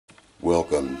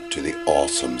Welcome to the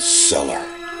awesome cellar.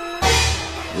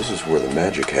 This is where the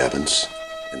magic happens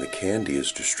and the candy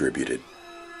is distributed.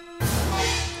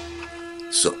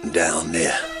 Something down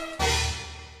there.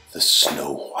 The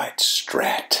Snow White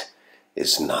Strat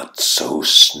is not so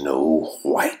snow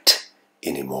white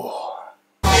anymore.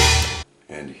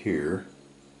 And here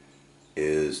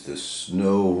is the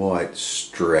Snow White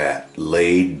Strat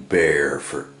laid bare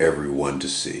for everyone to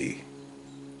see.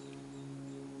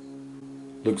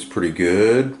 Looks pretty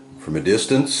good from a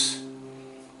distance,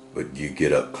 but you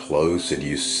get up close and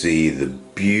you see the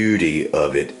beauty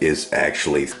of it is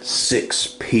actually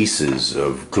 6 pieces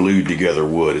of glued together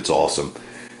wood. It's awesome.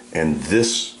 And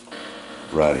this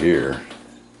right here,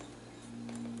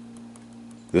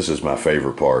 this is my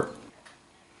favorite part.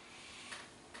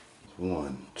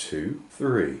 1, 2,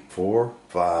 3, 4,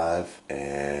 5,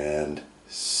 and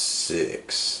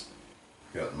 6.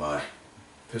 Got my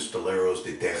Pistoleros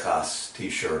de Texas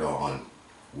t-shirt on.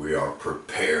 We are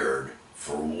prepared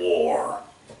for war.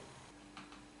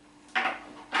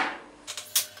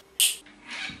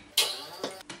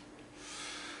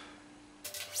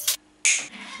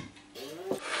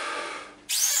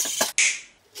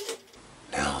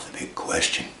 Now the big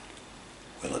question,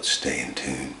 will it stay in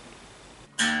tune?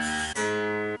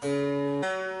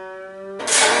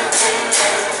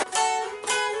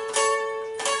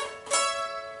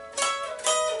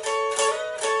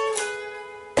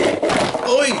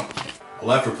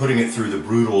 Well, after putting it through the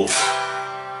brutal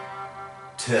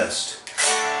test,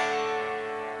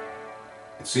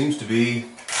 it seems to be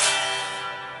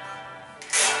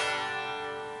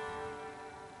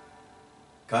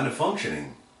kind of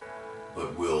functioning.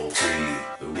 But we'll see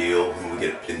the deal when we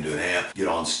get into an amp, get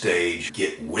on stage,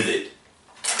 get with it.